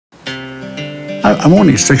I'm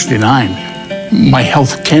only 69. My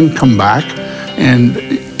health can come back, and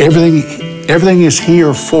everything is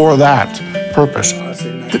here for that purpose.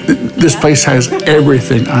 This place has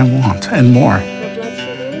everything I want and more.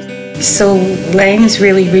 So Lang's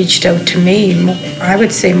really reached out to me, I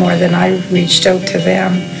would say more than I reached out to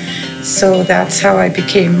them. So that's how I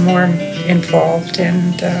became more involved,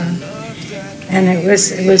 and it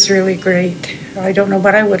was really great. I don't know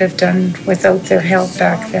what I would have done without their help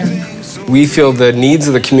back then. We feel the needs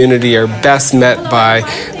of the community are best met by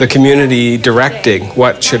the community directing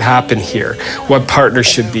what should happen here, what partners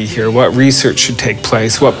should be here, what research should take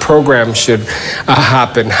place, what programs should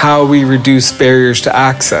happen, how we reduce barriers to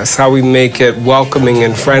access, how we make it welcoming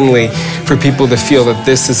and friendly for people to feel that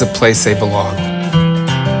this is a place they belong.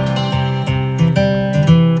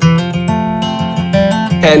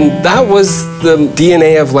 And that was the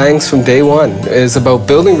DNA of Lang's from day one, is about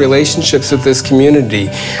building relationships with this community,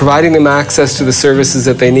 providing them access to the services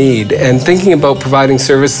that they need, and thinking about providing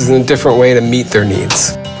services in a different way to meet their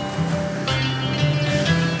needs.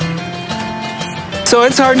 So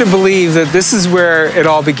it's hard to believe that this is where it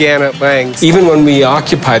all began at Lang's. Even when we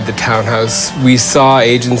occupied the townhouse, we saw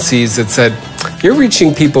agencies that said, "You're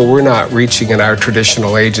reaching people we're not reaching at our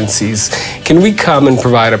traditional agencies. Can we come and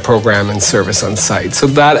provide a program and service on site?" So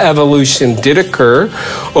that evolution did occur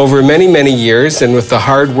over many, many years, and with the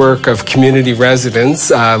hard work of community residents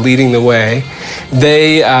leading the way,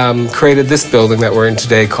 they created this building that we're in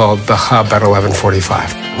today called the Hub at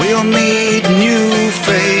 1145. We'll meet new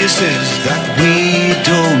faces that we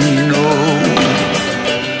don't know.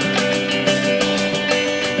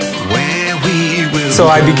 So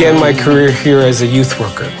I began my career here as a youth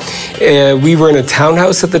worker. We were in a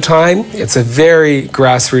townhouse at the time. It's a very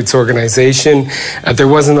grassroots organization. There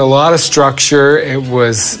wasn't a lot of structure. It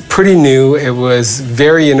was pretty new. It was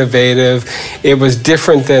very innovative. It was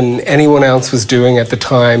different than anyone else was doing at the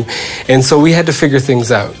time. And so we had to figure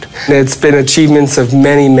things out. It's been achievements of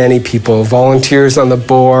many, many people, volunteers on the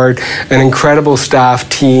board, an incredible staff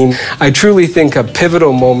team. I truly think a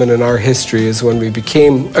pivotal moment in our history is when we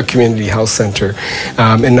became a community health center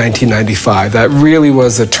in 1995. That really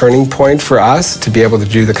was a turning point for us to be able to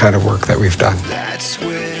do the kind of work that we've done. That's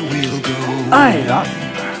where we'll go. Hi, Doc.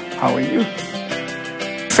 How are you?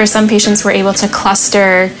 For some patients, we're able to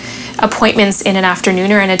cluster appointments in an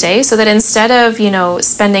afternoon or in a day, so that instead of,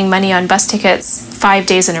 spending money on bus tickets 5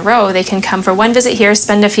 days in a row, they can come for one visit here,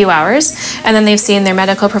 spend a few hours, and then they've seen their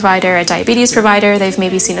medical provider, a diabetes provider, they've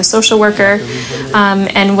maybe seen a social worker,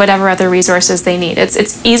 and whatever other resources they need.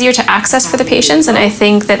 It's easier to access for the patients, and I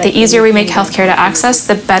think that the easier we make healthcare to access,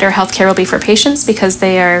 the better healthcare will be for patients, because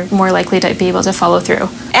they are more likely to be able to follow through.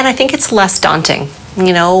 And I think it's less daunting.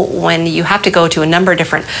 When you have to go to a number of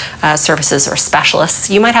different services or specialists,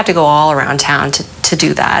 you might have to go all around town to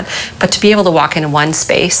do that. But to be able to walk in one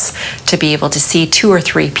space, to be able to see 2 or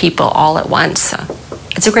 3 people all at once,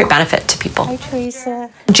 it's a great benefit to people. Hi, Teresa.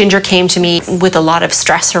 Ginger came to me with a lot of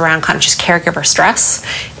stress around kind of just caregiver stress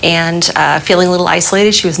and feeling a little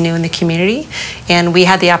isolated. She was new in the community, and we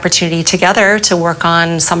had the opportunity together to work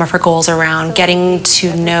on some of her goals around getting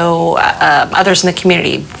to know others in the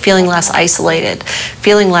community, feeling less isolated,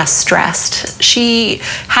 feeling less stressed. She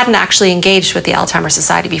hadn't actually engaged with the Alzheimer's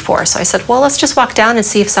Society before, so I said, well, let's just walk down and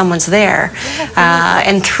see if someone's there.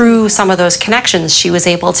 And through some of those connections, she was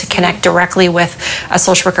able to connect directly with a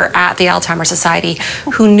social worker at the Alzheimer's Society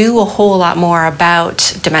who knew a whole lot more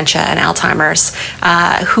about dementia and Alzheimer's,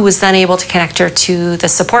 who was then able to connect her to the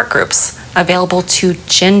support groups available to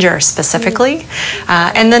Ginger specifically,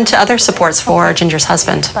 and then to other supports for Ginger's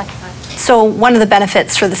husband. So one of the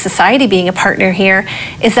benefits for the society being a partner here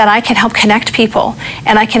is that I can help connect people,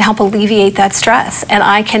 and I can help alleviate that stress, and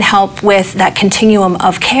I can help with that continuum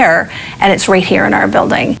of care, and it's right here in our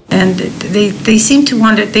building. And they seem to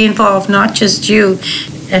want it, they involve not just you,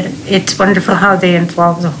 it's wonderful how they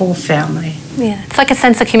involve the whole family. Yeah, it's like a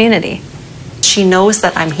sense of community. She knows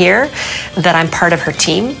that I'm here, that I'm part of her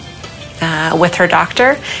team with her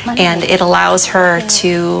doctor, and it allows her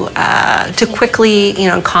to quickly,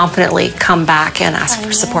 confidently come back and ask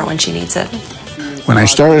for support when she needs it. When I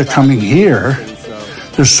started coming here,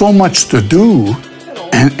 there's so much to do,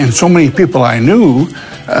 and so many people I knew.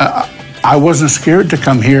 I wasn't scared to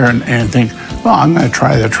come here and think, well, I'm going to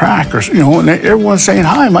try the track, or and everyone's saying,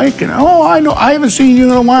 hi, Mike, and oh, I know, I haven't seen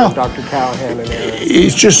you in a while. Dr. Callahan and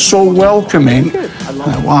it's just so welcoming.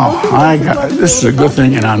 Wow, this is a good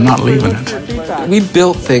thing, and I'm not leaving it. We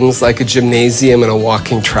built things like a gymnasium and a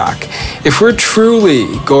walking track. If we're truly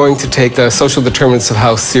going to take the social determinants of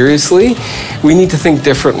health seriously, we need to think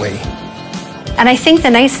differently. And I think the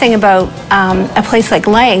nice thing about a place like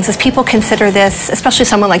Lang's is people consider this, especially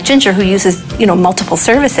someone like Ginger who uses, multiple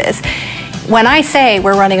services. When I say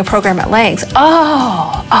we're running a program at Lang's,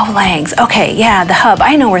 oh, Lang's, okay, yeah, the hub,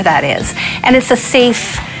 I know where that is. And it's a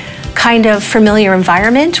safe, kind of familiar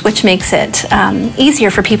environment, which makes it easier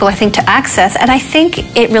for people, I think, to access. And I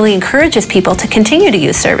think it really encourages people to continue to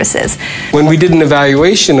use services. When we did an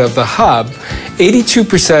evaluation of the hub,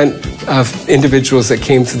 82% of individuals that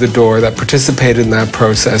came through the door that participated in that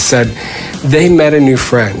process said they met a new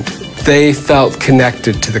friend. They felt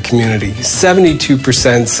connected to the community.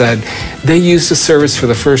 72% said they used a service for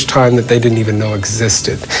the first time that they didn't even know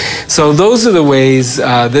existed. So those are the ways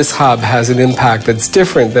this hub has an impact that's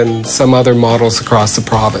different than some other models across the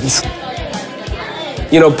province.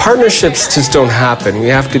 Partnerships just don't happen. We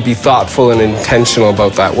have to be thoughtful and intentional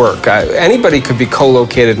about that work. Anybody could be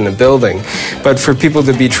co-located in a building, but for people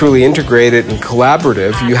to be truly integrated and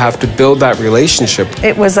collaborative, you have to build that relationship.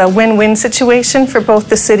 It was a win-win situation for both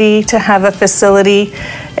the city to have a facility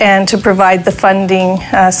and to provide the funding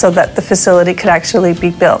so that the facility could actually be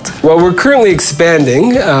built. Well, we're currently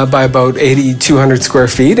expanding by about 8,200 square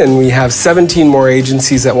feet, and we have 17 more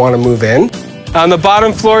agencies that want to move in. On the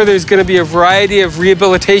bottom floor, there's going to be a variety of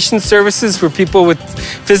rehabilitation services for people with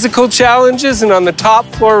physical challenges. And on the top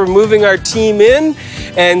floor, we're moving our team in.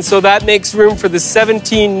 And so that makes room for the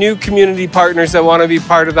 17 new community partners that want to be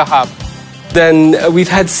part of the hub. Then we've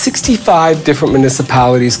had 65 different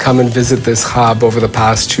municipalities come and visit this hub over the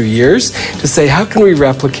past 2 years to say, how can we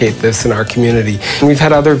replicate this in our community? And we've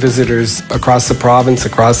had other visitors across the province,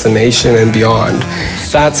 across the nation, and beyond.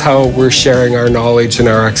 That's how we're sharing our knowledge and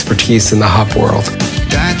our expertise in the hub world.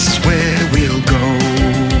 That's where we'll go.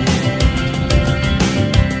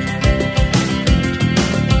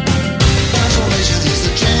 Transformation is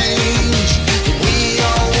the change we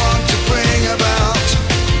all want to bring about.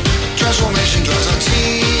 Transformation drives our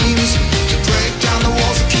teams to break down the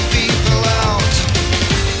walls and keep people out.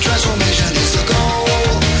 Transformation is the goal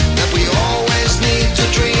that we always need to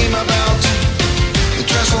dream about. The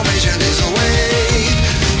transformation is a way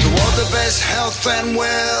toward the best health and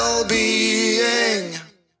well-being.